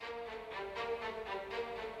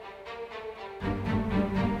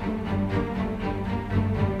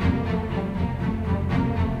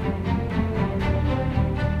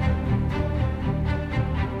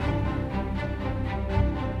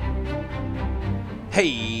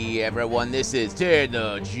Hey everyone, this is Ted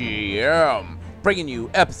the GM, bringing you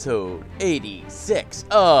episode 86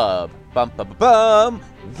 of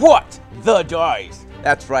What the Dice.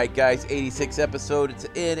 That's right guys, 86 episode it's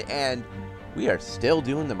in and we are still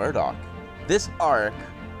doing the Murdoch. This arc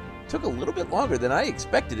took a little bit longer than I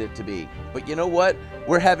expected it to be, but you know what?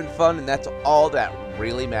 We're having fun and that's all that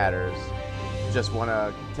really matters. Just want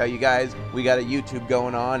to tell you guys, we got a YouTube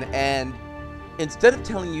going on, and instead of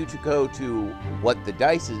telling you to go to What the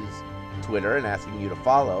Dice's Twitter and asking you to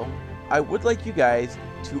follow, I would like you guys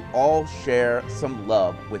to all share some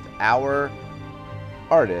love with our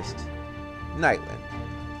artist, Nightland.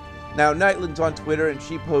 Now, Nightland's on Twitter and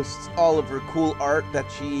she posts all of her cool art that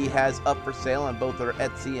she has up for sale on both her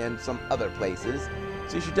Etsy and some other places,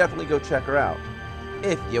 so you should definitely go check her out.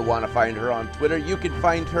 If you want to find her on Twitter, you can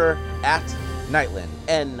find her at Nightland,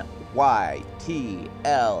 Nytlin.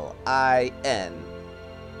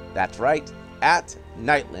 That's right, at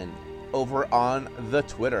Nightland over on the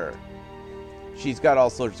Twitter. She's got all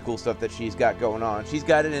sorts of cool stuff that she's got going on. She's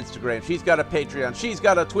got an Instagram, she's got a Patreon, she's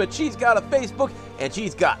got a Twitch, she's got a Facebook, and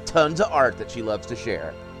she's got tons of art that she loves to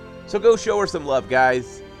share. So go show her some love,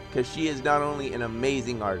 guys, because she is not only an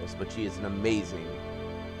amazing artist, but she is an amazing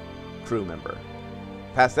crew member.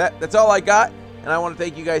 Past that, that's all I got. And I want to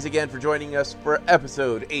thank you guys again for joining us for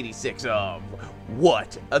episode 86 of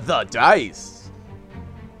What the Dice.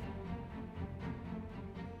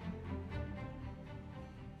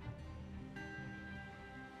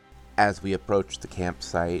 As we approach the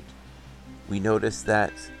campsite, we notice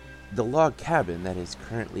that the log cabin that is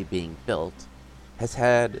currently being built has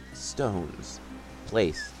had stones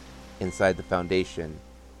placed inside the foundation.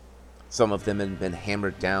 Some of them have been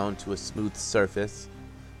hammered down to a smooth surface,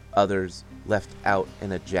 others left out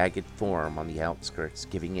in a jagged form on the outskirts,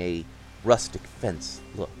 giving a rustic fence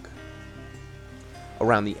look.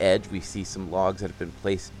 Around the edge, we see some logs that have been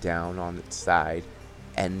placed down on its side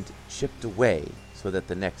and chipped away so that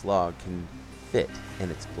the next log can fit in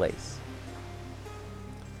its place.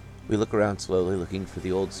 We look around slowly, looking for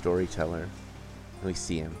the old storyteller, and we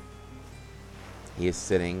see him. He is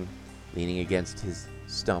sitting, leaning against his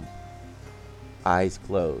stump, eyes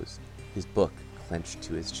closed, his book clenched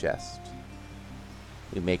to his chest.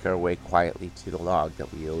 We make our way quietly to the log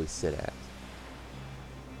that we always sit at.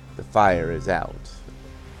 The fire is out.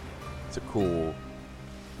 It's a cool,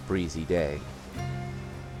 breezy day.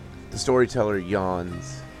 The storyteller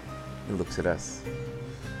yawns and looks at us.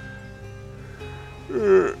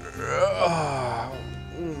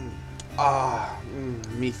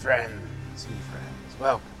 Me friends.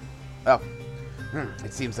 Welcome.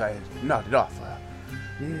 It seems I had nodded off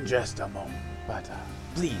just a moment, but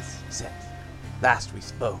please sit. Last we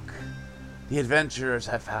spoke, the adventurers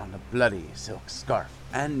have found a bloody silk scarf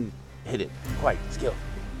and hid it quite skillfully,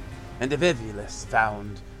 and Evivulus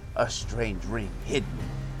found a strange ring hidden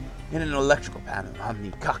in an electrical panel on the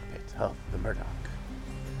cockpit of the Murdoch.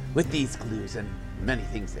 With these clues and many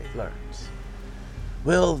things they've learned,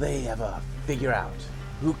 will they ever figure out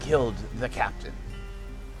who killed the captain?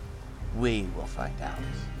 We will find out.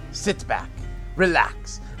 Sit back,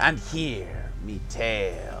 relax, and hear me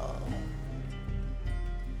tale.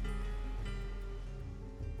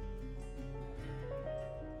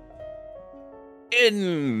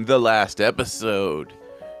 In the last episode,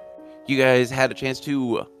 you guys had a chance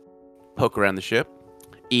to poke around the ship,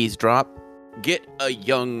 eavesdrop, get a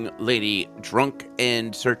young lady drunk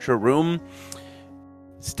and search her room,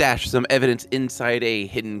 stash some evidence inside a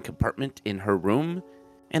hidden compartment in her room,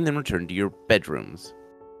 and then return to your bedrooms,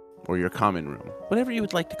 or your common room, whatever you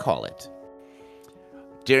would like to call it.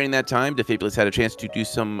 During that time, DeFabulous had a chance to do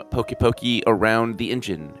some pokey around the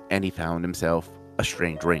engine, and he found himself a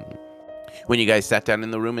strange ring. When you guys sat down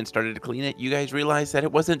in the room and started to clean it, you guys realized that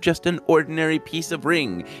it wasn't just an ordinary piece of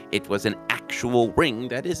ring. It was an actual ring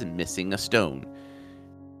that is missing a stone.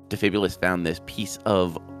 DeFabulous found this piece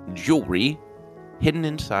of jewelry hidden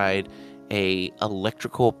inside a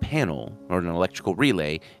electrical panel, or an electrical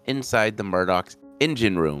relay, inside the Murdoch's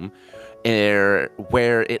engine room,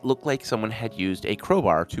 where it looked like someone had used a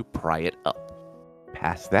crowbar to pry it up.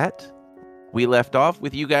 Past that, we left off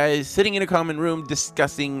with you guys sitting in a common room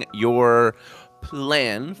discussing your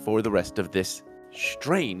plan for the rest of this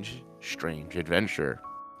strange adventure.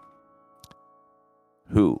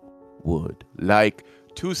 Who would like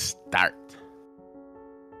to start?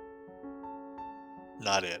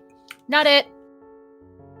 Not it. Not it.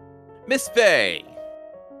 Miss Faye.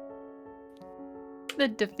 The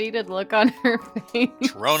defeated look on her face.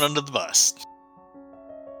 Thrown under the bus.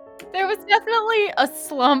 There was definitely a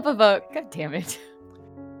slump of a... God damn it.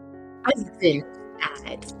 I've been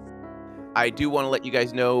sad. I do want to let you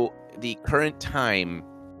guys know, the current time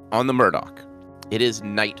on the Murdoch, it is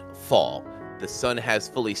nightfall. The sun has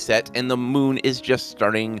fully set, and the moon is just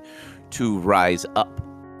starting to rise up.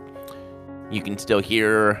 You can still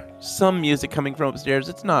hear some music coming from upstairs.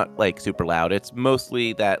 It's not, like, super loud. It's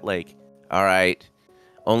mostly that, like, all right,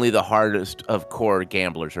 only the hardest of core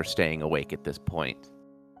gamblers are staying awake at this point.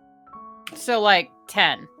 So, like,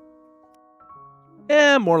 10.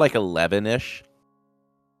 More like 11-ish.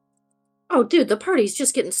 Oh, dude, the party's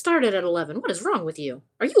just getting started at 11. What is wrong with you?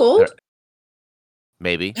 Are you old?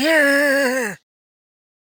 Maybe. Get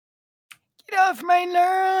off my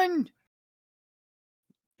lawn!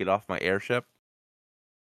 Get off my airship.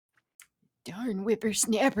 Darn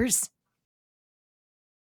whippersnappers.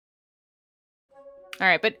 All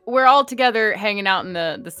right, but we're all together hanging out in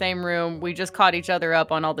the same room. We just caught each other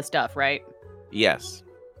up on all the stuff, right? Yes.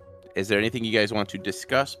 Is there anything you guys want to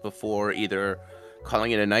discuss before either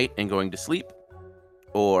calling it a night and going to sleep?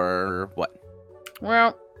 Or what?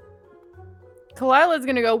 Well, Kalila's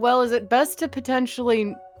gonna go, well, is it best to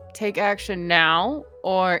potentially take action now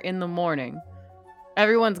or in the morning?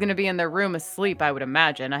 Everyone's gonna be in their room asleep, I would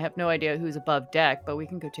imagine. I have no idea who's above deck, but we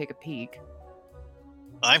can go take a peek.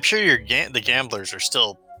 I'm sure the gamblers are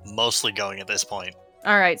still mostly going at this point.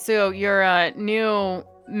 All right, so your new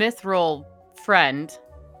mithril friend,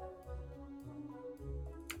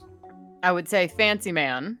 I would say fancy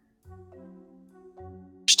man.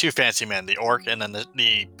 There's two fancy men, the orc and then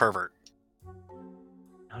the pervert.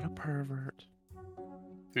 Not a pervert.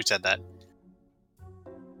 Who said that?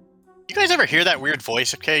 You guys ever hear that weird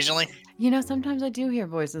voice occasionally? You know, sometimes I do hear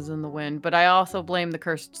voices in the wind, but I also blame the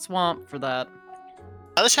cursed swamp for that.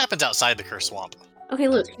 Now, this happens outside the cursed swamp. Okay,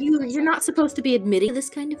 look, you're not supposed to be admitting to this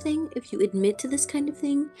kind of thing. If you admit to this kind of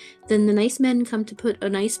thing, then the nice men come to put a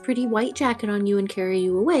nice, pretty white jacket on you and carry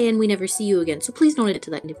you away, and we never see you again. So please don't admit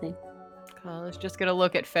to that kind of thing. Kalila's just gonna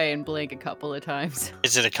look at Faye and blink a couple of times.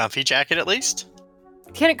 Is it a comfy jacket at least?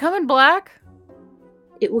 Can it come in black?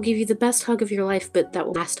 It will give you the best hug of your life, but that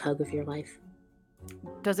will last hug of your life.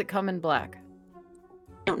 Does it come in black?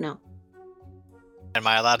 I don't know. Am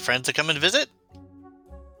I allowed friends to come and visit?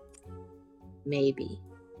 Maybe.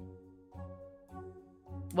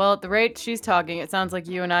 Well, at the rate she's talking, it sounds like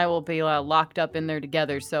you and I will be locked up in there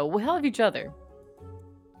together, so we'll have each other.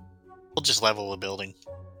 We'll just level the building.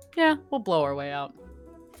 Yeah, we'll blow our way out.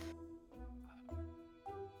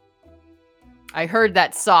 I heard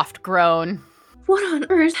that soft groan. What on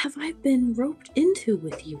earth have I been roped into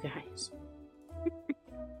with you guys?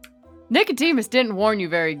 Nicodemus didn't warn you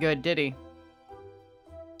very good, did he?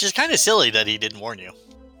 Which is kind of silly that he didn't warn you.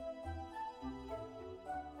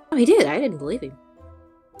 Oh, he did. I didn't believe him.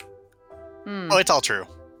 Oh, it's all true.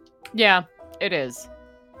 Yeah, it is.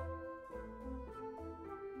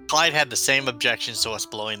 Clyde had the same objections to us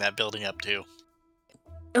blowing that building up too.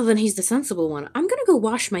 Oh, then he's the sensible one. I'm gonna go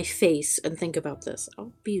wash my face and think about this.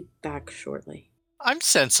 I'll be back shortly. I'm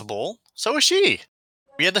sensible. So is she.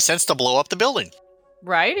 We had the sense to blow up the building.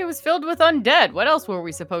 Right? It was filled with undead. What else were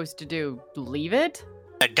we supposed to do? Leave it?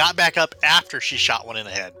 That got back up after she shot one in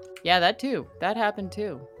the head. Yeah, that too. That happened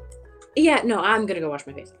too. Yeah, no, I'm gonna go wash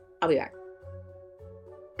my face. I'll be back.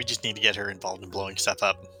 We just need to get her involved in blowing stuff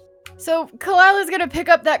up. So, Kalila's gonna pick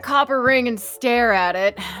up that copper ring and stare at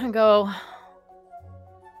it and go,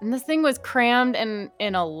 and this thing was crammed in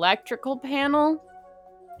an electrical panel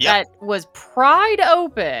Yep. that was pried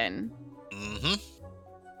open. Mm-hmm.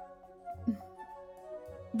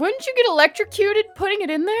 Wouldn't you get electrocuted putting it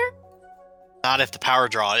in there? Not if the power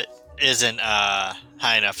draw isn't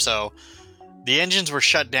high enough. So the engines were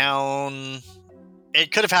shut down.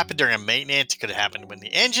 It could have happened during a maintenance. It could have happened when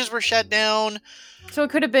the engines were shut down. So it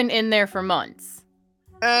could have been in there for months.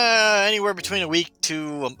 Anywhere between a week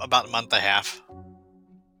to about a month and a half.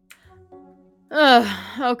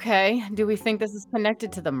 Okay. Do we think this is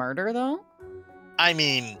connected to the murder, though? I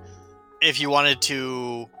mean, if you wanted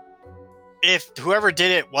to, if whoever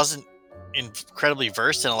did it wasn't incredibly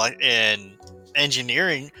versed in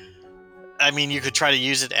engineering, I mean, you could try to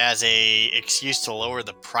use it as a excuse to lower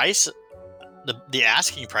the price, the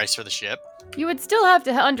asking price for the ship. You would still have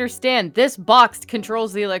to understand this box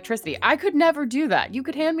controls the electricity. I could never do that. You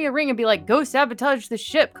could hand me a ring and be like, go sabotage the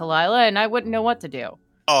ship, Kalila, and I wouldn't know what to do.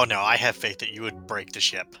 Oh no, I have faith that you would break the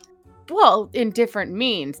ship. Well, in different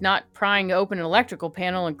means, not prying open an electrical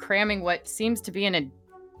panel and cramming what seems to be an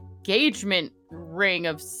engagement ring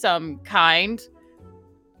of some kind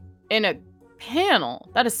in a panel.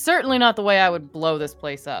 That is certainly not the way I would blow this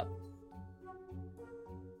place up.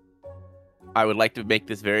 I would like to make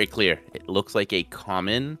this very clear. It looks like a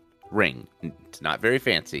common ring. It's not very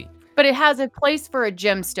fancy. But it has a place for a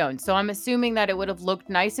gemstone, so I'm assuming that it would have looked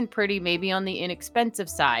nice and pretty, maybe on the inexpensive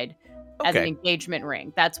side, as an Okay. engagement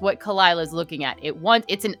ring. That's what Kalila's looking at.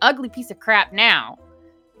 It's an ugly piece of crap now,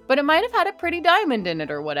 but it might have had a pretty diamond in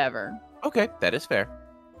it or whatever. Okay, that is fair.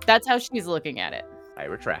 That's how she's looking at it. I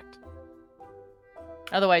retract.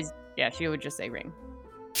 Otherwise, yeah, she would just say ring.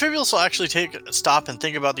 Fibulas will actually take a stop and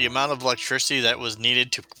think about the amount of electricity that was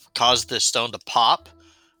needed to cause this stone to pop,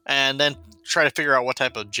 and then try to figure out what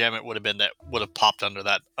type of gem it would have been that would have popped under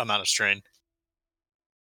that amount of strain.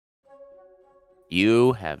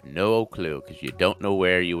 You have no clue because you don't know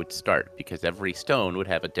where you would start because every stone would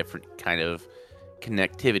have a different kind of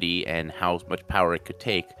connectivity and how much power it could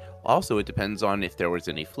take. Also, it depends on if there was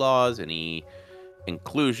any flaws, any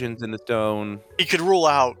inclusions in the stone. You could rule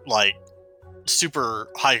out like super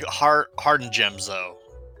hardened gems though.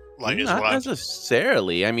 Like is Not what I'm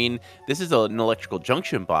necessarily. I mean, this is an electrical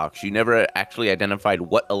junction box. You never actually identified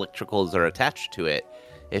what electricals are attached to it.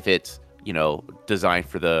 If it's, designed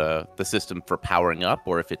for the system for powering up,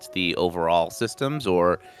 or if it's the overall systems,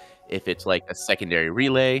 or if it's like a secondary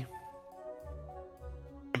relay.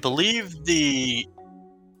 I believe the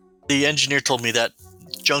engineer told me that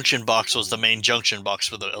junction box was the main junction box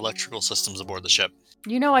for the electrical systems aboard the ship.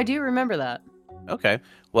 I do remember that. Okay.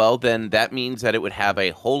 Well, then that means that it would have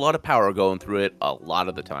a whole lot of power going through it a lot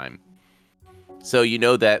of the time. So you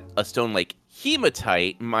know that a stone like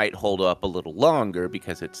hematite might hold up a little longer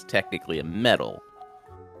because it's technically a metal.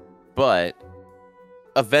 But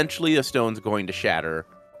eventually a stone's going to shatter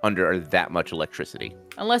under that much electricity.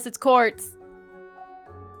 Unless it's quartz.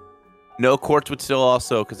 No, quartz would still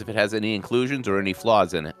also, because if it has any inclusions or any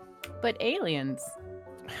flaws in it. But aliens.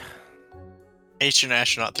 Ancient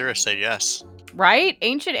astronaut theorists say yes. Right?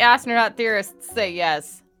 Ancient astronaut theorists say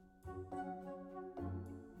yes.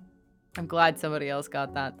 I'm glad somebody else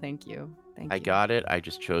got that. Thank you. I got it. I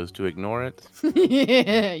just chose to ignore it.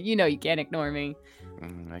 You can't ignore me.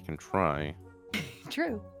 I can try.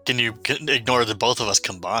 True. Can you ignore the both of us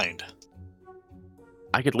combined?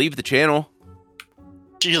 I could leave the channel.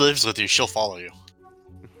 She lives with you. She'll follow you.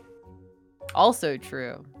 Also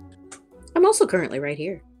true. I'm also currently right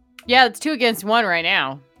here. Yeah, it's 2 against 1 right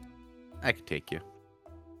now. I could take you.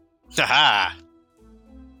 Haha.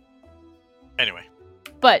 Anyway.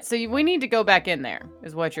 But, so we need to go back in there,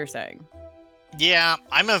 is what you're saying. Yeah,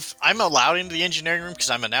 I'm allowed into the engineering room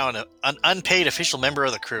because I'm now an unpaid official member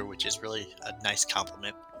of the crew, which is really a nice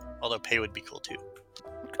compliment. Although pay would be cool too.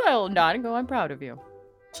 Well, nod and go, I'm proud of you.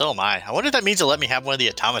 So am I. I wonder if that means they'll let me have one of the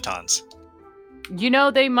automatons.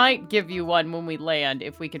 They might give you one when we land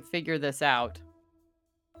if we can figure this out.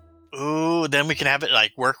 Ooh, then we can have it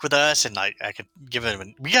work with us, and I could give it.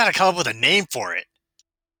 We gotta come up with a name for it.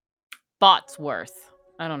 Botsworth.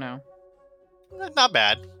 I don't know. Not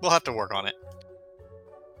bad. We'll have to work on it.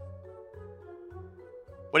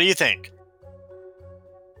 What do you think?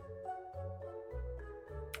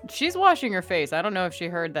 She's washing her face. I don't know if she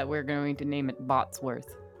heard that we're going to name it Botsworth.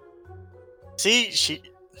 See, she...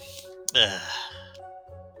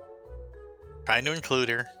 Trying to include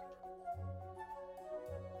her.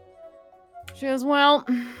 She goes, well...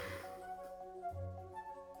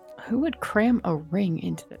 Who would cram a ring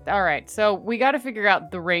into it? All right, so we got to figure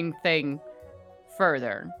out the ring thing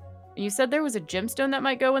further. You said there was a gemstone that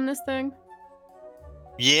might go in this thing?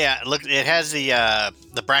 Yeah, look, it has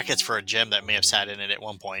the brackets for a gem that may have sat in it at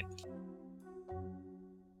one point.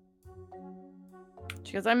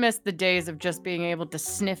 She goes, I miss the days of just being able to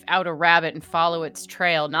sniff out a rabbit and follow its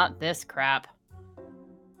trail, not this crap.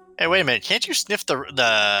 Hey, wait a minute. Can't you sniff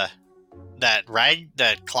that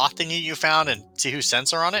cloth thingy you found and see whose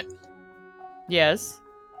scents are on it? Yes.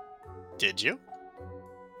 Did you?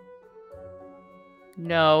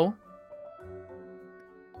 No.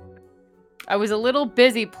 I was a little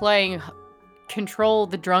busy playing Control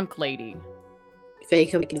the Drunk Lady. Faye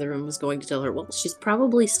coming into the room was going to tell her, well, she's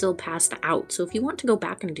probably still passed out, so if you want to go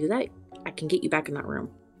back and do that, I can get you back in that room.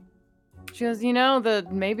 She goes,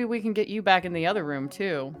 maybe we can get you back in the other room,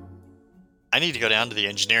 too. I need to go down to the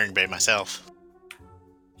engineering bay myself.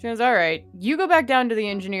 She goes, all right, you go back down to the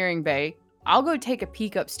engineering bay. I'll go take a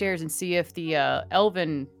peek upstairs and see if the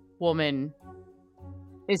elven woman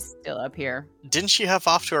is still up here. Didn't she huff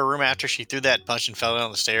off to her room after she threw that punch and fell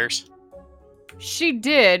down the stairs? She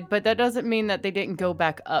did, but that doesn't mean that they didn't go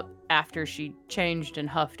back up after she changed and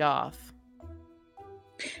huffed off.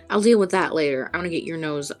 I'll deal with that later. I want to get your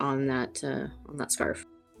nose on that scarf.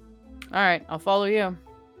 All right, I'll follow you.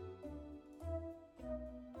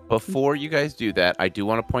 Before you guys do that, I do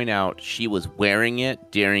want to point out she was wearing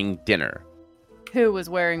it during dinner. Who was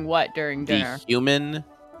wearing what during dinner? The human,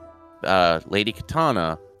 Lady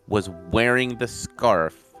Katana, was wearing the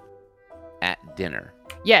scarf at dinner.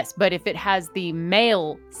 Yes, but if it has the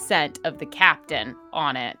male scent of the captain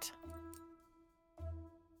on it.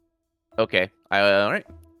 Okay. All right.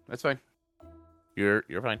 That's fine. You're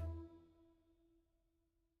fine.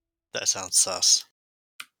 That sounds sus.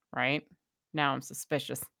 Right? Now I'm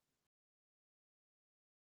suspicious.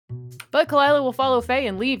 But Kalila will follow Faye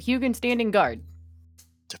and leave Hugin standing guard.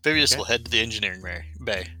 Amphibious Okay. will head to the engineering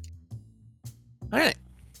bay. All right.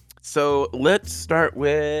 So let's start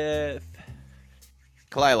with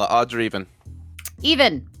Kalila. Odds are even.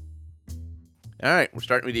 Even. All right. We're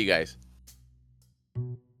starting with you guys.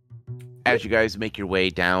 As you guys make your way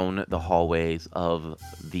down the hallways of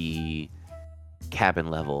the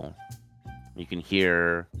cabin level, you can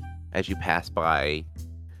hear, as you pass by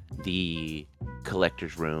the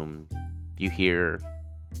collector's room, you hear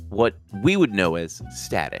what we would know as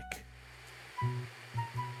static.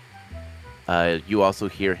 You also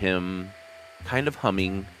hear him kind of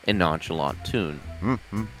humming a nonchalant tune.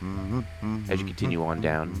 As you continue on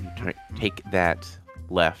down, you take that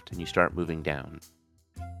left and you start moving down.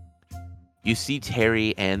 You see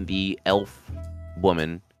Terry and the elf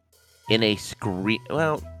woman in a scream.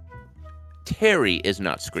 Well, Terry is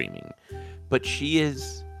not screaming, but she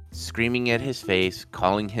is screaming at his face,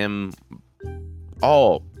 calling him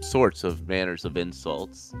all sorts of manners of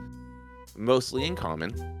insults, mostly in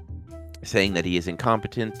common, saying that he is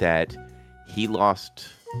incompetent, that he lost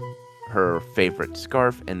her favorite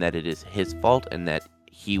scarf, and that it is his fault, and that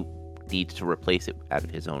he needs to replace it out of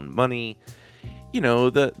his own money. You know,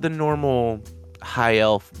 the normal high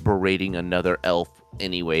elf berating another elf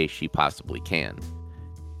any way she possibly can.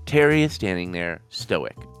 Terry is standing there,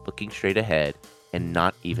 stoic, looking straight ahead, and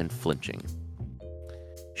not even flinching.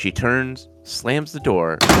 She turns, slams the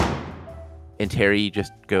door, and Terry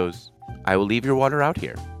just goes, "I will leave your water out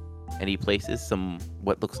here." And he places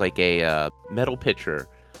what looks like a metal pitcher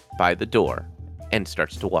by the door and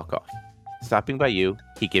starts to walk off. Stopping by you,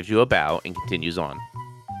 he gives you a bow and continues on.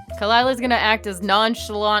 Kalila's gonna act as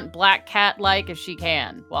nonchalant black cat-like as she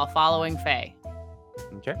can while following Faye.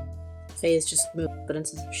 Okay. Faye is just moved, but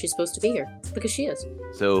she's supposed to be here because she is.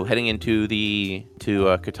 So heading into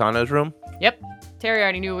Katana's room, Yep. Terry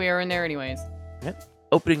already knew we were in there anyways.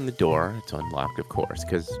 opening the door, it's unlocked, of course,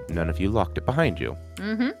 because none of you locked it behind you.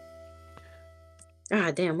 Mm-hmm.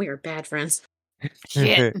 Ah, damn, we are bad friends.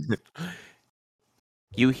 Shit.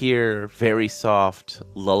 You hear very soft,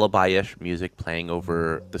 lullaby-ish music playing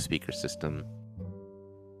over the speaker system.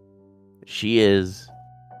 She is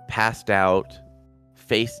passed out,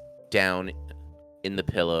 face down in the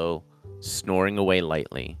pillow, snoring away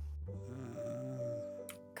lightly.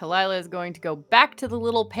 Kalila is going to go back to the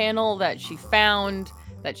little panel that she found,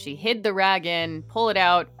 that she hid the rag in, pull it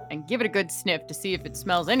out, and give it a good sniff to see if it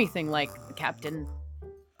smells anything like the captain.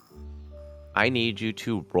 I need you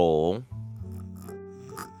to roll.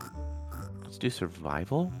 Let's do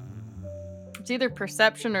survival. It's either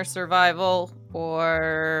perception or survival,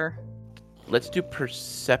 or... Let's do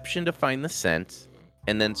perception to find the scent,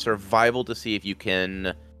 and then survival to see if you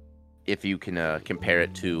can compare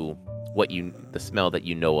it to the smell that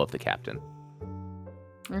you know of the captain.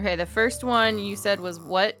 Okay, the first one you said was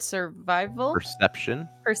what? Survival? Perception.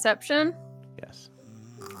 Perception? Yes.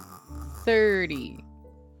 30.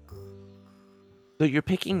 So you're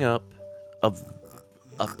picking up a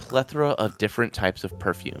plethora of different types of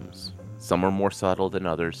perfumes. Some are more subtle than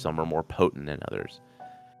others, some are more potent than others.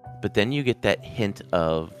 But then you get that hint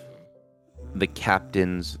of the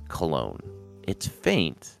captain's cologne. It's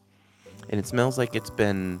faint, and it smells like it's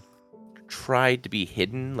been tried to be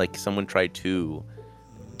hidden, like someone tried to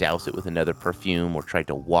douse it with another perfume or tried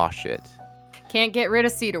to wash it. Can't get rid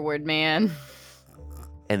of cedarwood, man.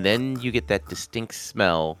 And then you get that distinct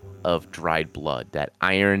smell of dried blood, that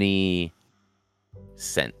irony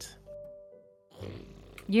scent.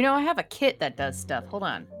 You know, I have a kit that does stuff. Hold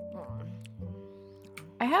on.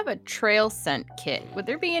 I have a trail scent kit. Would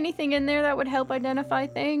there be anything in there that would help identify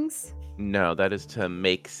things? No, that is to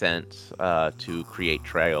make sense, to create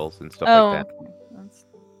trails and stuff like that. Okay.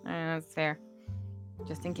 That's fair.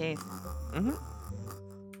 Just in case. Mhm.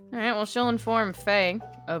 All right, well, she'll inform Faye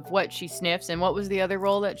of what she sniffs, and what was the other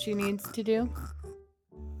role that she needs to do?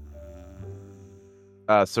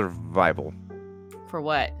 Survival. For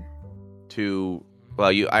what?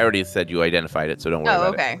 I already said you identified it, so don't worry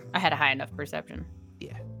about it. Okay. I had a high enough perception.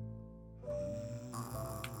 Yeah.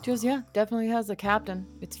 She goes, yeah, definitely has a captain.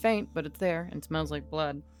 It's faint, but it's there and smells like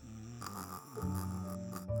blood.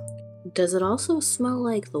 Does it also smell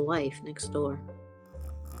like the wife next door?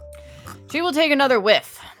 She will take another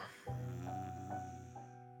whiff.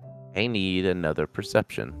 I need another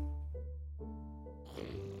perception.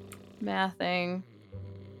 Mathing.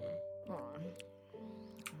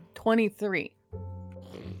 23.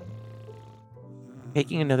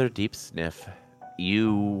 Taking another deep sniff,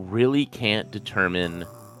 you really can't determine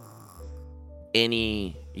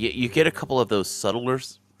any. You get a couple of those subtler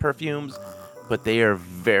perfumes, but they are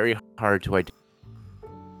very hard to identify.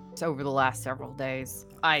 Over the last several days,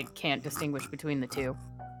 I can't distinguish between the two.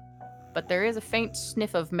 But there is a faint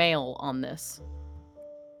sniff of male on this.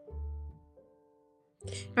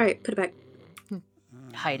 All right, put it back.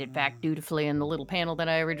 Hide it back dutifully in the little panel that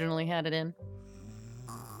I originally had it in.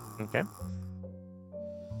 Okay.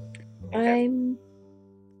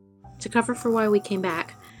 To cover for why we came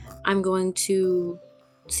back, I'm going to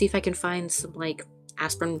see if I can find some like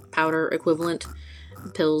aspirin powder equivalent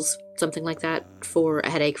pills, something like that, for a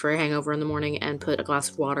headache, for a hangover in the morning, and put a glass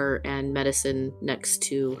of water and medicine next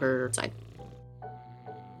to her side.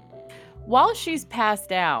 While she's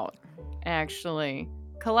passed out, actually,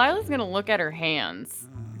 Kalila's gonna look at her hands.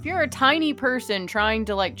 If you're a tiny person trying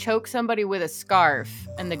to like choke somebody with a scarf,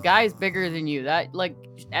 and the guy's bigger than you, that like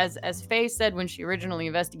as Faye said when she originally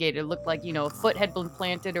investigated, it looked like, a foot had been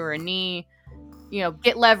planted or a knee,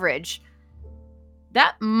 get leverage.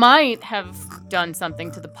 That might have done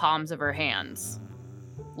something to the palms of her hands.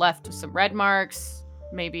 Left some red marks,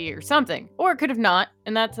 maybe, or something. Or it could have not,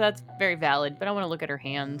 and that's very valid, but I want to look at her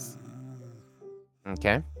hands.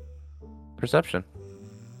 Okay. Perception.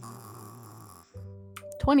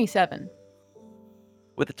 27.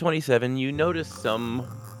 With the 27, you notice some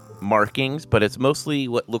markings, but it's mostly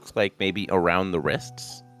what looks like maybe around the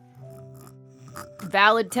wrists.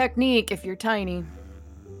 Valid technique if you're tiny.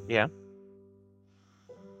 Yeah.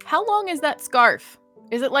 How long is that scarf?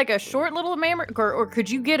 Is it like a short little mammoth, or could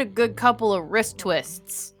you get a good couple of wrist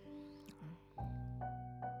twists?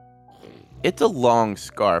 It's a long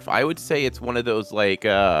scarf. I would say it's one of those like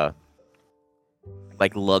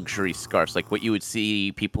luxury scarves, like what you would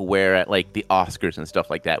see people wear at like the Oscars and stuff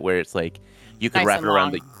like that, where it's like you could Nice wrap and it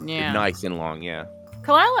around long. Yeah. nice and long, yeah.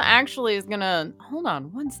 Kalila actually is gonna, hold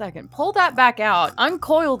on 1 second, pull that back out,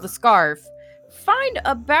 uncoil the scarf, find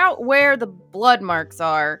about where the blood marks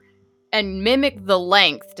are, and mimic the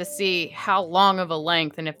length to see how long of a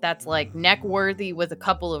length, and if that's like neck worthy with a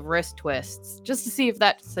couple of wrist twists, just to see if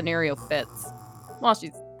that scenario fits while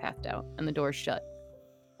she's passed out and the door's shut.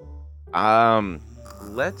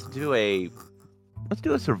 Let's do a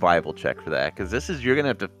survival check for that, because you're gonna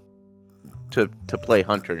have to play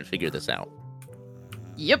hunter and figure this out.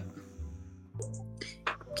 Yep.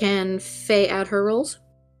 Can Faye add her rolls?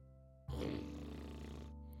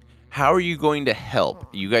 How are you going to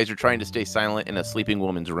help? You guys are trying to stay silent in a sleeping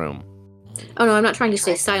woman's room. Oh no, I'm not trying to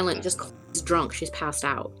stay silent, just she's drunk, she's passed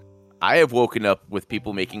out. I have woken up with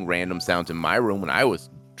people making random sounds in my room when I was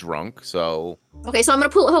drunk, so... Okay, so I'm gonna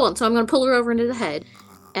pull her over into the head,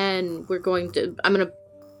 and I'm gonna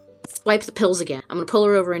swipe the pills again. I'm gonna pull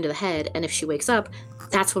her over into the head, and if she wakes up,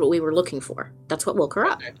 that's what we were looking for. That's what woke her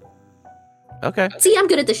up. Okay. See, I'm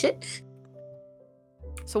good at this shit.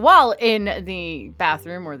 So while in the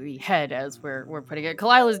bathroom, or the head as we're putting it,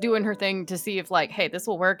 Kalila's doing her thing to see if like, hey, this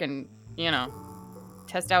will work, and,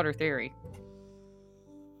 test out her theory.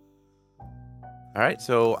 All right,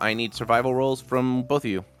 so I need survival rolls from both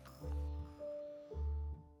of you.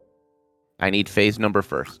 I need phase number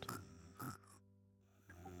first.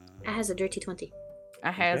 It has a dirty 20.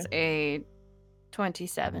 I has a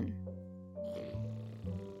 27.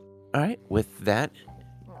 All right, with that,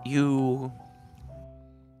 you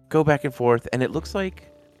go back and forth, and it looks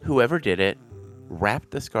like whoever did it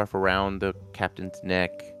wrapped the scarf around the captain's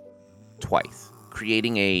neck twice,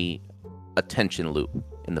 creating a tension loop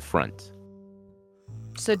in the front.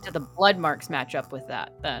 So do the blood marks match up with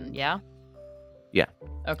that then, yeah? Yeah.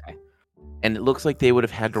 Okay. And it looks like they would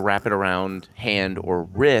have had to wrap it around hand or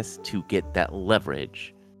wrist to get that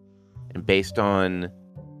leverage. And based on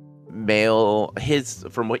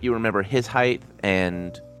from what you remember, his height,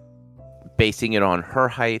 and basing it on her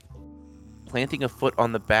height, planting a foot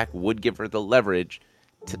on the back would give her the leverage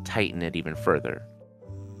to tighten it even further.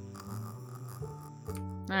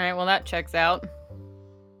 All right, well, that checks out.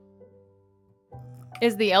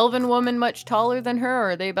 Is the elven woman much taller than her,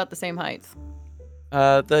 or are they about the same height?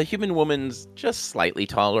 The human woman's just slightly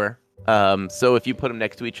taller. So if you put them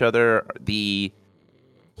next to each other, the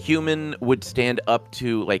human would stand up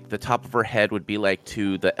to, like, the top of her head would be, like,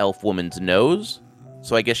 to the elf woman's nose.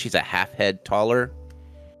 So I guess she's a half head taller.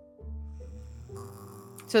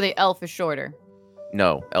 So the elf is shorter.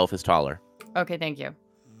 No, elf is taller. Okay, thank you.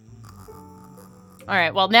 All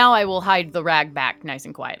right, well, now I will hide the rag back nice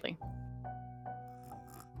and quietly.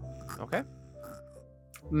 Okay.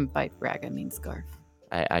 By rag, I mean scarf.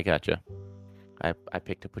 I gotcha. I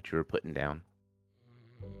picked up what you were putting down.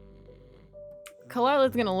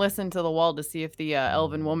 Kalila's gonna listen to the wall to see if the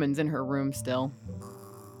elven woman's in her room still.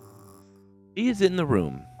 She is in the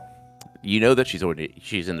room. You know that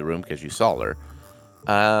she's in the room because you saw her.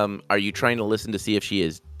 Are you trying to listen to see if she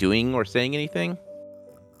is doing or saying anything?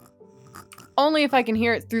 Only if I can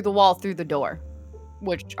hear it through the wall, through the door,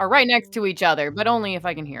 which are right next to each other, but only if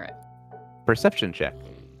I can hear it. Perception check.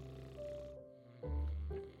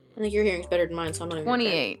 I think your hearing's better than mine, so I'm not even gonna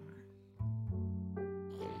try. 28.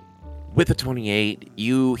 With a 28,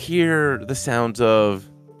 you hear the sounds of.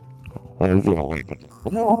 But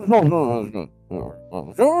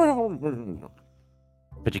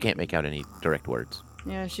you can't make out any direct words.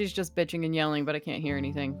 Yeah, she's just bitching and yelling, but I can't hear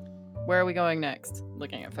anything. Where are we going next?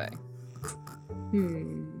 Looking at Faye.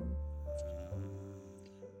 Do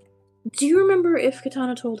you remember if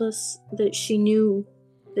Katana told us that she knew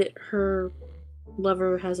that her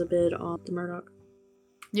lover has a bid on the Murdoch?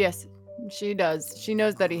 Yes, she does. She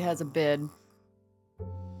knows that he has a bid.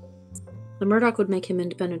 The Murdoch would make him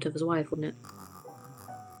independent of his wife, wouldn't it?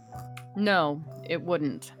 No, it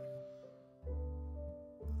wouldn't.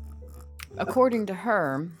 According to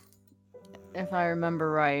her, if I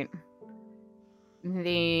remember right,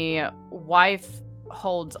 the wife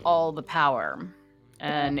holds all the power.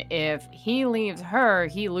 And if he leaves her,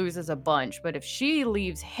 he loses a bunch. But if she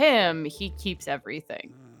leaves him, he keeps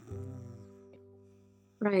everything.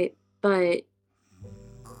 Right, but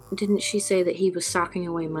didn't she say that he was socking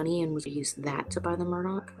away money and was going to use that to buy the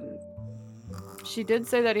Murdoch? She did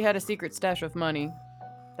say that he had a secret stash of money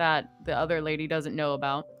that the other lady doesn't know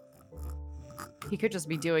about. He could just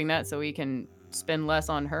be doing that so he can spend less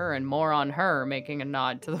on her and more on her, making a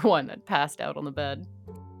nod to the one that passed out on the bed.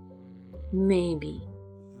 Maybe.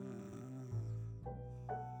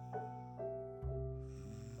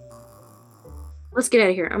 Let's get out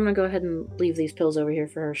of here. I'm gonna go ahead and leave these pills over here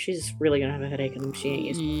for her. She's really gonna have a headache and she ain't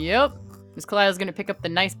used to. Yep. Miss Kalia's gonna pick up the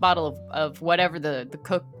nice bottle of whatever the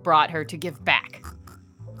cook brought her to give back.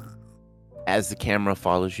 As the camera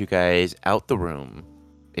follows you guys out the room,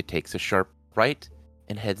 it takes a sharp right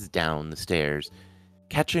and heads down the stairs,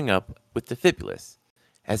 catching up with the Fibulus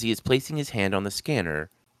as he is placing his hand on the scanner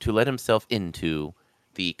to let himself into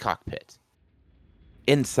the cockpit.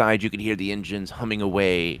 Inside, you can hear the engines humming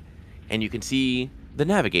away, and you can see the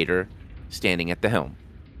navigator standing at the helm.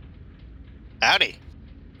 Howdy.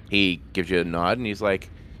 He gives you a nod, and he's like,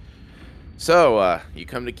 "So, you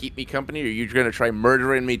come to keep me company, or you going to try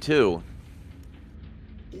murdering me too?"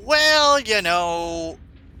 Well,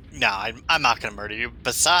 no, I'm not gonna murder you.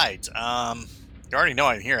 Besides, you already know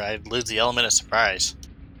I'm here. I'd lose the element of surprise.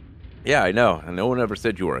 Yeah, I know. And no one ever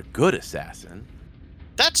said you were a good assassin.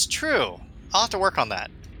 That's true. I'll have to work on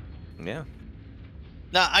that. Yeah.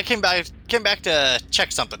 Now, I came back to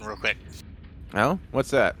check something real quick. Oh?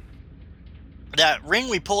 What's that? That ring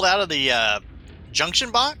we pulled out of the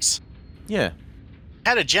junction box Yeah.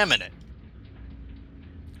 had a gem in it.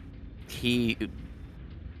 He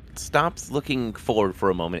stops looking forward for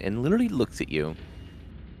a moment and literally looks at you.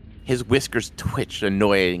 His whiskers twitch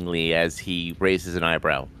annoyingly as he raises an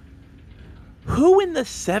eyebrow. Who in the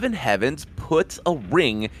seven heavens puts a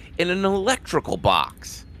ring in an electrical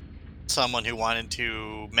box? Someone who wanted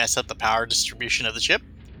to mess up the power distribution of the ship.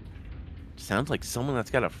 Sounds like someone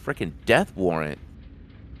that's got a freaking death warrant.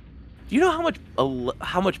 Do you know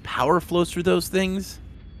how much power flows through those things?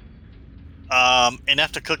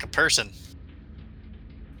 Enough to cook a person.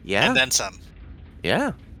 Yeah. And then some.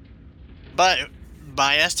 Yeah. But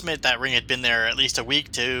my estimate, that ring had been there at least a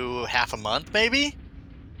week to half a month, maybe?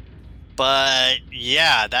 But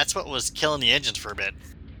yeah, that's what was killing the engines for a bit.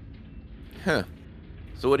 Huh.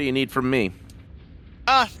 So what do you need from me?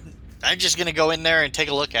 I'm just gonna go in there and take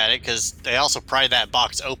a look at it, because they also pried that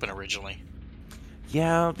box open originally.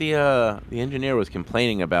 Yeah, the engineer was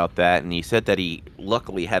complaining about that, and he said that he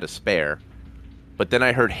luckily had a spare. But then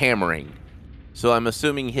I heard hammering. So I'm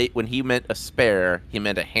assuming when he meant a spare, he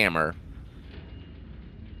meant a hammer.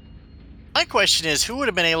 My question is, who would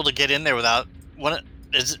have been able to get in there without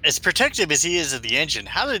as protective as he is of the engine?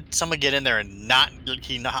 How did someone get in there and not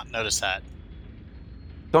notice that?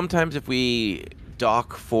 Sometimes if we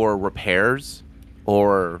dock for repairs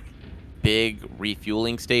or big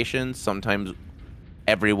refueling stations, sometimes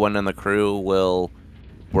everyone on the crew will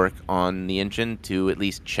work on the engine to at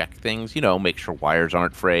least check things, make sure wires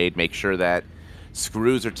aren't frayed, make sure that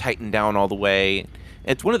screws are tightened down all the way.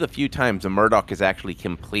 It's one of the few times the Murdoch is actually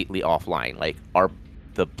completely offline. Like,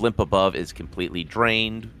 the blimp above is completely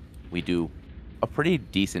drained. We do a pretty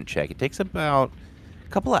decent check. It takes about a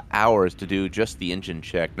couple of hours to do just the engine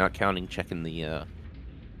check, not counting checking the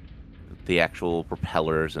actual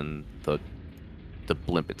propellers and the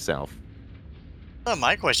blimp itself. Well,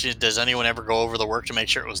 my question is, does anyone ever go over the work to make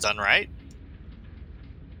sure it was done right?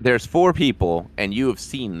 There's 4 people, and you have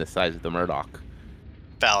seen the size of the Murdoch.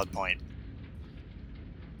 Valid point.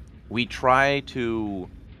 We try to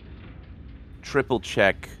triple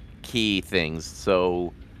check key things,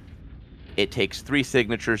 so it takes 3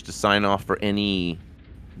 signatures to sign off for any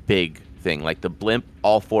big thing. Like the blimp,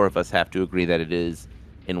 all 4 of us have to agree that it is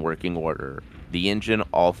in working order. The engine,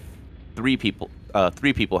 three people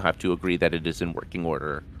have to agree that it is in working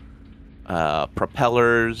order.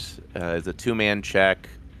 Propellers is a 2-man check.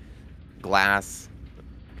 Glass,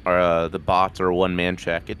 or the bots are a 1-man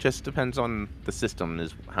check. It just depends on the system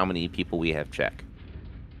is how many people we have check.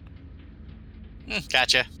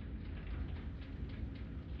 Gotcha.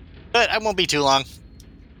 But I won't be too long.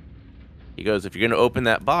 He goes, if you're going to open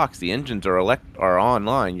that box, the engines are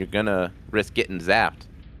online. You're going to risk getting zapped.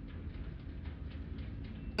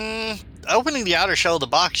 Opening the outer shell of the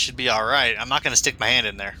box should be alright. I'm not going to stick my hand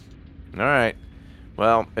in there. All right.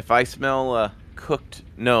 Well, if I smell a cooked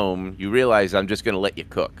gnome, you realize I'm just going to let you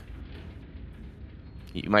cook.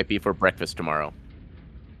 You might be for breakfast tomorrow.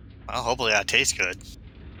 Well, hopefully that tastes good.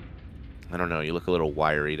 I don't know. You look a little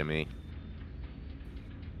wiry to me.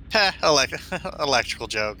 Heh, electrical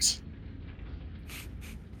jokes.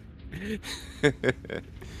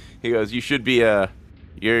 He goes, you should be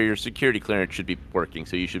your security clearance should be working,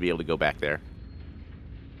 so you should be able to go back there.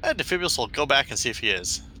 Defibrius will go back and see if he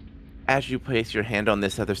is. As you place your hand on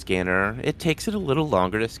this other scanner, it takes it a little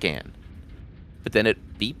longer to scan. But then it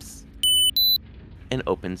beeps and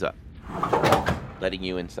opens up, letting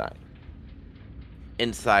you inside.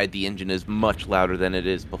 Inside, the engine is much louder than it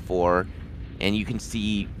is before, and you can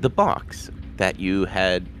see the box that you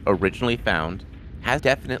had originally found has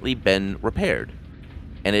definitely been repaired.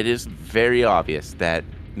 And it is very obvious that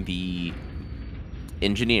the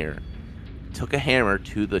engineer took a hammer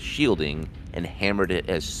to the shielding and hammered it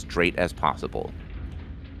as straight as possible.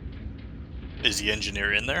 Is the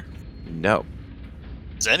engineer in there? No.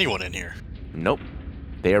 Is anyone in here? Nope.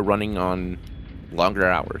 They are running on longer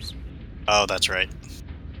hours. Oh, that's right.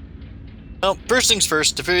 Well, first things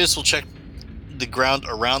first, Defibrius will check the ground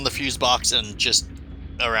around the fuse box and just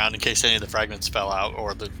around in case any of the fragments fell out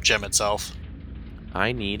or the gem itself.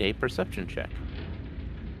 I need a perception check.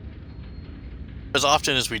 As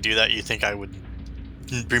often as we do that, you think I would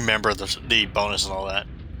remember the bonus and all that.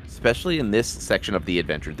 Especially in this section of the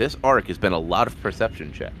adventure. This arc has been a lot of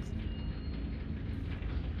perception checks.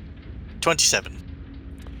 27.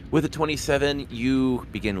 With a 27, you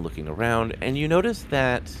begin looking around, and you notice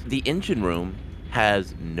that the engine room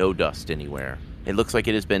has no dust anywhere. It looks like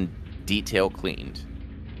it has been detail cleaned.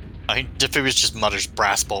 I think Defibrius just mutters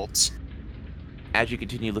brass bolts. As you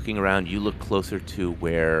continue looking around, you look closer to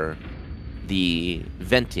where the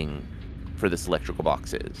venting for this electrical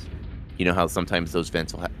box is. You know how sometimes those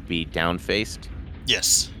vents will be down-faced?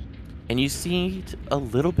 Yes. And you see a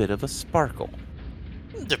little bit of a sparkle.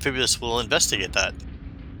 Defibrius will investigate that.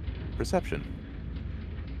 Perception.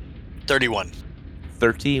 31.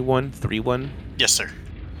 31, 31. Yes, sir.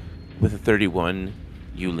 With a 31,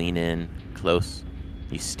 you lean in close,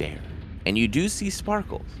 you stare, and you do see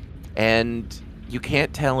sparkles. And you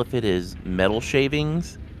can't tell if it is metal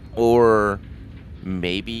shavings or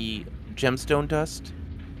maybe gemstone dust,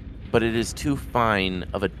 but it is too fine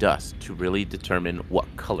of a dust to really determine what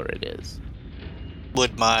color it is.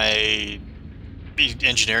 Would my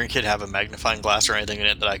engineering kit have a magnifying glass or anything in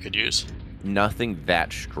it that I could use? Nothing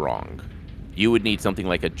that strong. You would need something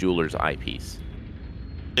like a jeweler's eyepiece.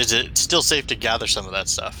 Is it still safe to gather some of that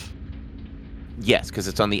stuff? Yes, because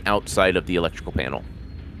it's on the outside of the electrical panel.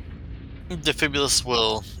 Defibrius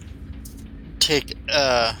will take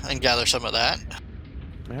and gather some of that.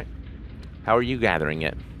 All right. How are you gathering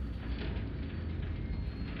it?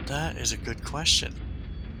 That is a good question.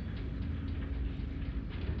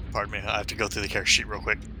 Pardon me, I have to go through the character sheet real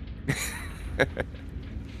quick.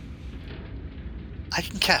 I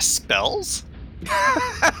can cast spells?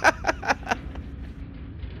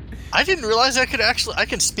 I didn't realize I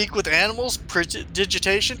can speak with animals,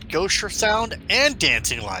 prestidigitation, ghost sound, and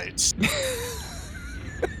dancing lights.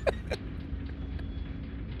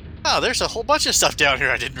 Wow, there's a whole bunch of stuff down here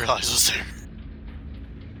I didn't realize was there.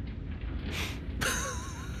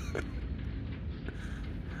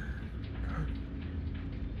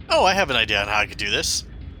 Oh, I have an idea on how I could do this.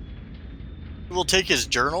 We'll take his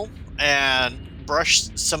journal and brush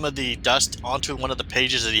some of the dust onto one of the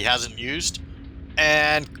pages that he hasn't used,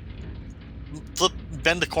 and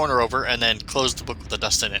bend the corner over, and then close the book with the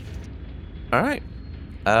dust in it. All right.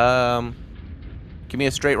 Give me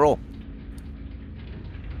a straight roll.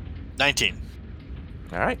 19.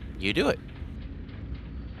 All right, you do it.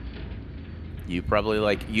 You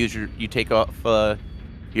probably you take off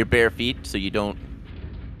your bare feet so you don't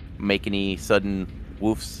make any sudden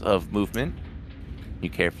woofs of movement. You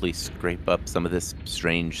carefully scrape up some of this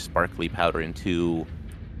strange sparkly powder into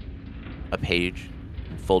a page,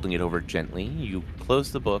 and folding it over gently, you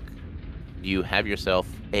close the book. You have yourself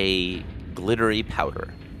a glittery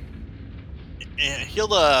powder.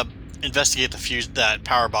 He'll investigate that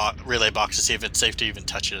power relay box to see if it's safe to even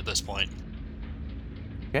touch it at this point.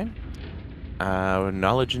 Okay.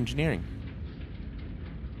 Knowledge engineering.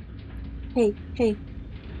 Hey,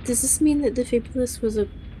 does this mean that Defibulus was a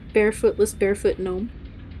barefoot gnome?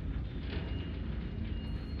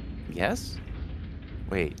 Yes?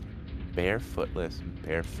 Wait. Barefoot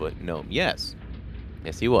gnome. Yes.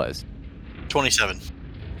 Yes, he was. 27.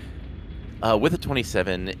 With a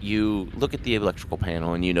 27, you look at the electrical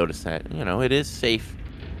panel and you notice that, it is safe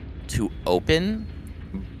to open,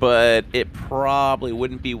 but it probably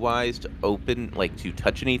wouldn't be wise to to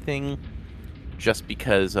touch anything, just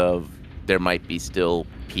because of there might be still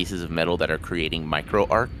pieces of metal that are creating micro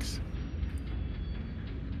arcs.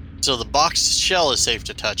 So the box shell is safe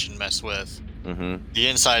to touch and mess with. Mm-hmm. The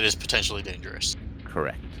inside is potentially dangerous.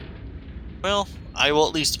 Correct. Well, I will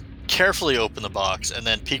at least carefully open the box and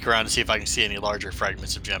then peek around to see if I can see any larger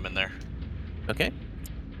fragments of gem in there. Okay.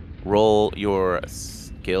 Roll your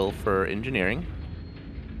skill for engineering.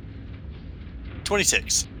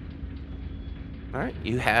 26. All right.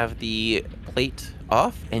 You have the plate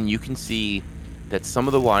off, and you can see that some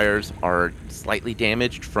of the wires are slightly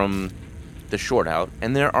damaged from the short out,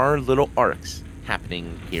 and there are little arcs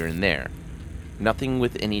happening here and there. Nothing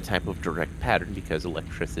with any type of direct pattern, because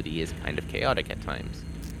electricity is kind of chaotic at times.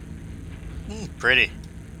 Pretty.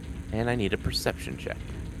 And I need a perception check.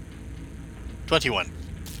 21.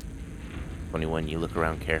 21, you look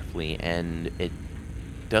around carefully, and it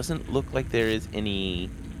doesn't look like there is any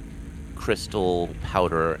crystal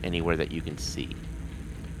powder anywhere that you can see.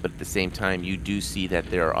 But at the same time, you do see that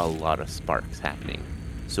there are a lot of sparks happening.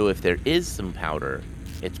 So if there is some powder,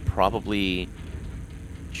 it's probably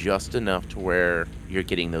just enough to where you're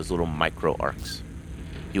getting those little micro arcs.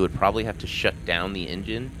 You would probably have to shut down the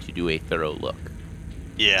engine to do a thorough look.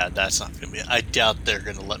 Yeah, that's not going to be... I doubt they're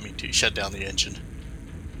going to let me shut down the engine.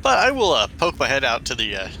 But I will poke my head out to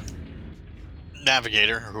the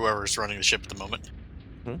navigator, or whoever's running the ship at the moment.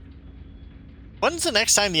 Hmm? When's the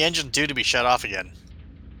next time the engine's due to be shut off again?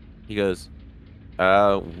 He goes,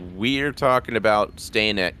 we're talking about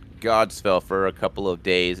staying at Godsfell for a couple of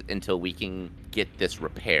days until we can get this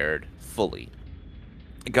repaired fully.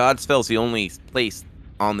 Godsfell's the only place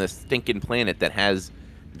on this stinking planet that has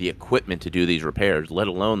the equipment to do these repairs, let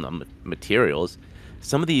alone the materials.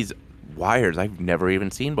 Some of these wires I've never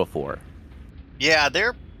even seen before. Yeah,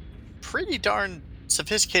 they're pretty darn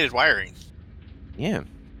sophisticated wiring. Yeah.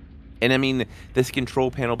 And I mean, this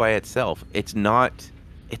control panel by itself, it's not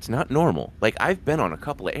normal. Like, I've been on a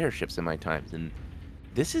couple of airships in my times, and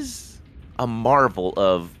this is a marvel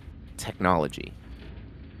of technology.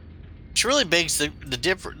 Which really begs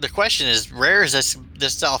the question is, rare as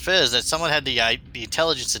this stuff is, that someone had the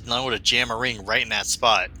intelligence to know to jam a ring right in that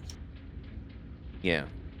spot. Yeah.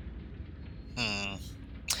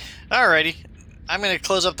 Alrighty. I'm going to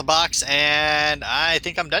close up the box, and I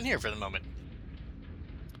think I'm done here for the moment.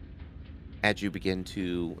 As you begin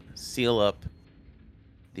to seal up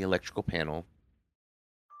the electrical panel,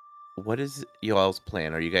 what is y'all's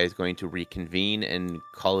plan? Are you guys going to reconvene and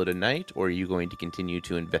call it a night, or are you going to continue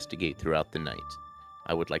to investigate throughout the night?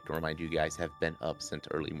 I would like to remind you guys have been up since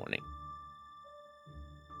early morning.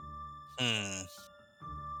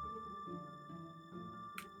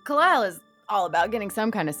 Kalal is all about getting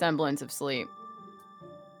some kind of semblance of sleep.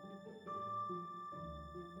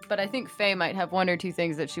 But I think Faye might have one or two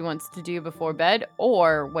things that she wants to do before bed,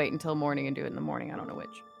 or wait until morning and do it in the morning. I don't know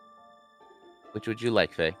which. Which would you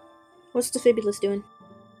like, Faye? What's Defibulus doing?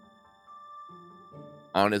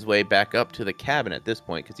 On his way back up to the cabin at this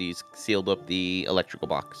point, because he's sealed up the electrical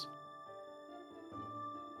box.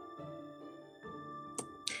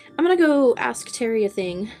 I'm gonna go ask Terry a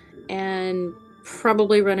thing, and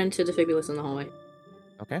probably run into Defibulus in the hallway.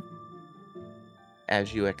 Okay.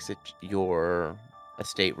 As you exit your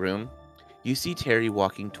estate room, you see Terry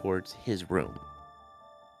walking towards his room.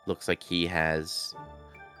 Looks like he has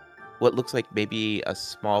what looks like maybe a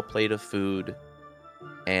small plate of food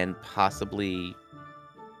and possibly,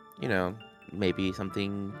 maybe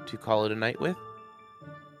something to call it a night with.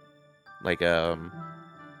 Like,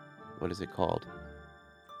 what is it called?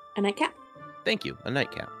 A nightcap? Thank you, a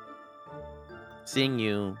nightcap. Seeing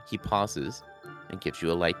you, he pauses and gives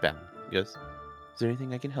you a light bow. He goes, "Is there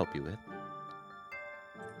anything I can help you with?"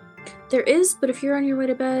 There is, but if you're on your way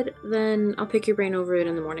to bed, then I'll pick your brain over it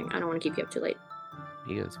in the morning. I don't want to keep you up too late.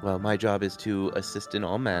 He goes, well, my job is to assist in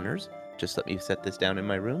all manners. Just let me set this down in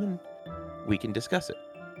my room and we can discuss it.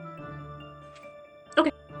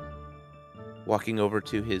 Okay. Walking over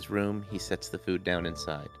to his room, he sets the food down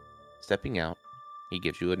inside. Stepping out, he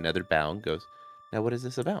gives you another bow and goes, now what is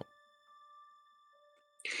this about?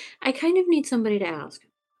 I kind of need somebody to ask.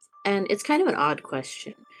 And it's kind of an odd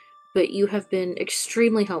question, but you have been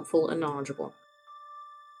extremely helpful and knowledgeable.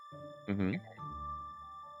 Mm-hmm.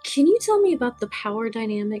 Can you tell me about the power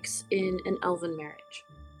dynamics in an elven marriage?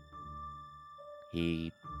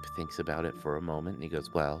 He thinks about it for a moment and he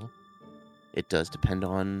goes, well, it does depend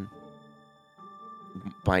on,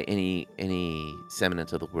 by any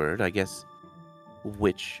semblance of the word, I guess,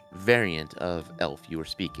 which variant of elf you are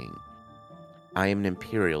speaking. I am an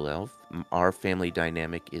imperial elf. Our family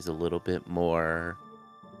dynamic is a little bit more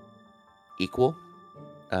equal.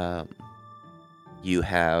 You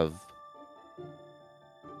have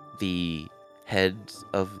the heads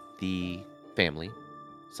of the family,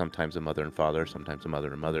 sometimes a mother and father, sometimes a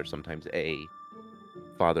mother and mother, sometimes a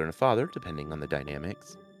father and a father, depending on the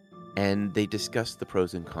dynamics. And they discuss the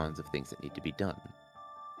pros and cons of things that need to be done.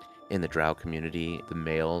 In the drow community, the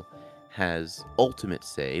male has ultimate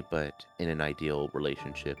say, but in an ideal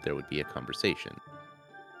relationship, there would be a conversation.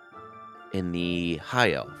 In the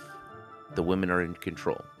high elf, the women are in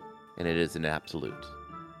control, and it is an absolute.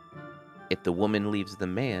 If the woman leaves the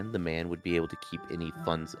man would be able to keep any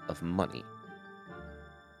funds of money.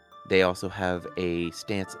 They also have a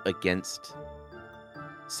stance against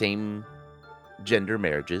same gender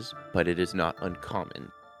marriages, but it is not uncommon.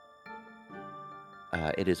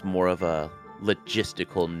 It is more of a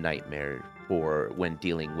logistical nightmare for when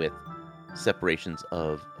dealing with separations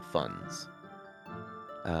of funds.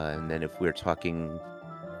 And then if we're talking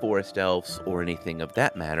forest elves or anything of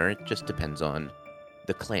that matter, it just depends on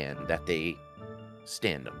the clan that they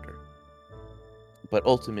stand under. But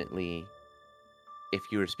ultimately,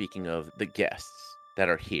 if you were speaking of the guests that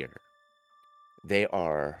are here, they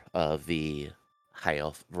are of the high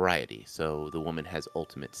elf variety, so the woman has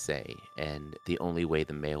ultimate say, and the only way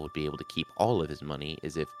the male would be able to keep all of his money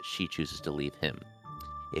is if she chooses to leave him.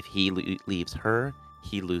 If he leaves her,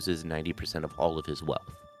 he loses 90% of all of his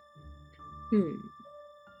wealth.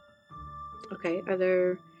 Okay,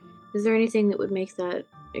 is there anything that would make that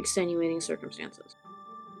extenuating circumstances?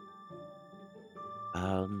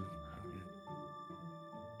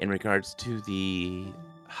 In regards to the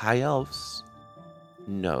high elves,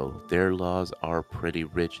 no, their laws are pretty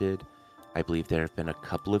rigid. I believe there have been a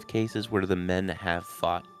couple of cases where the men have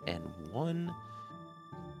fought and won,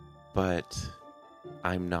 but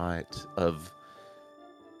I'm not of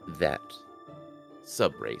that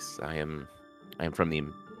sub-race. I am from the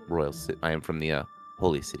royal I am from the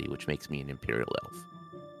holy city, which makes me an imperial elf.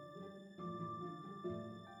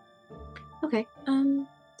 Okay,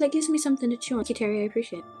 that gives me something to chew on. Thank you, Terry, I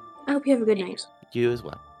appreciate it. I hope you have a good night. You as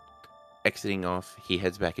well. Exiting off, he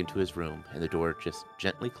heads back into his room, and the door just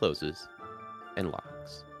gently closes and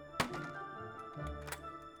locks.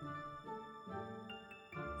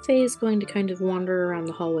 Faye is going to kind of wander around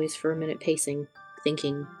the hallways for a minute, pacing,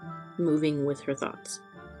 thinking, moving with her thoughts.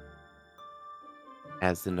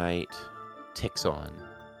 As the night ticks on,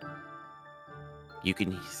 you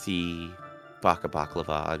can see Baka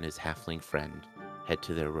Baklava and his halfling friend head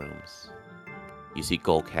to their rooms. You see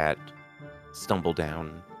Golcat stumble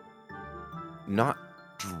down, not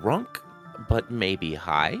drunk, but maybe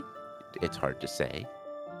high. It's hard to say.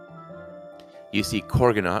 You see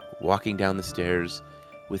Korgonaut walking down the stairs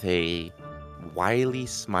with a wily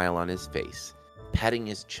smile on his face, patting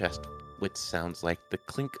his chest, which sounds like the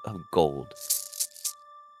clink of gold,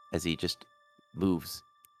 as he just moves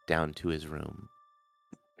down to his room.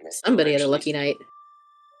 Somebody had a lucky night.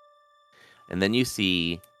 And then you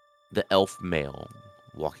see the elf male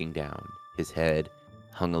walking down, his head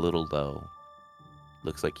hung a little low.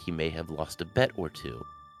 Looks like he may have lost a bet or two.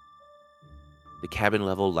 The cabin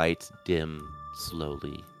level lights dim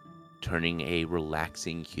slowly, turning a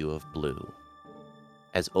relaxing hue of blue.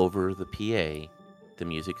 As over the PA, the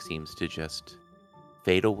music seems to just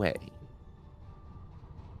fade away,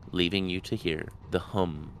 leaving you to hear the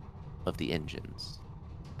hum of the engines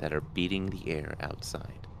that are beating the air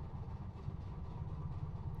outside.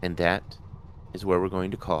 And that is where we're going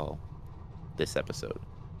to call this episode.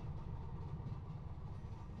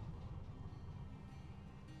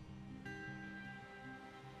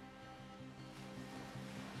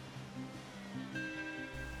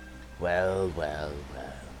 Well.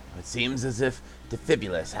 It seems as if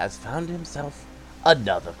Defibulus has found himself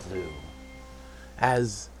another clue.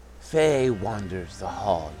 As Faye wanders the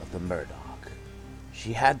hall of the Murdoch,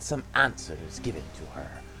 she had some answers given to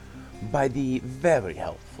her, by the very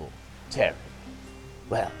helpful Terry.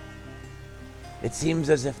 Well, it seems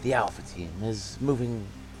as if the Alpha Team is moving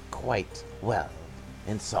quite well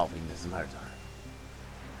in solving this murder.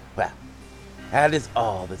 Well, that is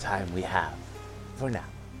all the time we have for now.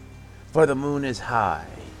 For the moon is high,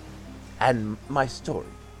 and my story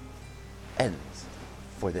ends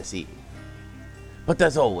for this eve. But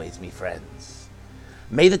as always, me friends,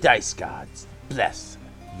 may the dice gods bless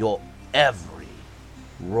your every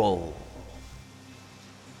roll.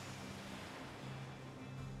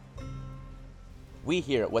 We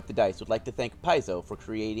here at What the Dice would like to thank Paizo for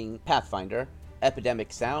creating Pathfinder,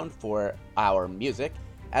 Epidemic Sound for our music,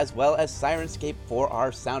 as well as Sirenscape for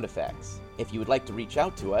our sound effects. If you would like to reach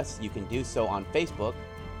out to us, you can do so on Facebook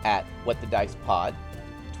at What the Dice Pod,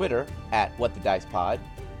 Twitter at What the Dice Pod,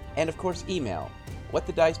 and of course email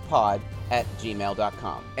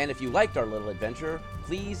whatthedicepod@gmail.com. And if you liked our little adventure,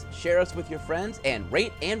 please share us with your friends and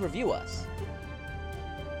rate and review us.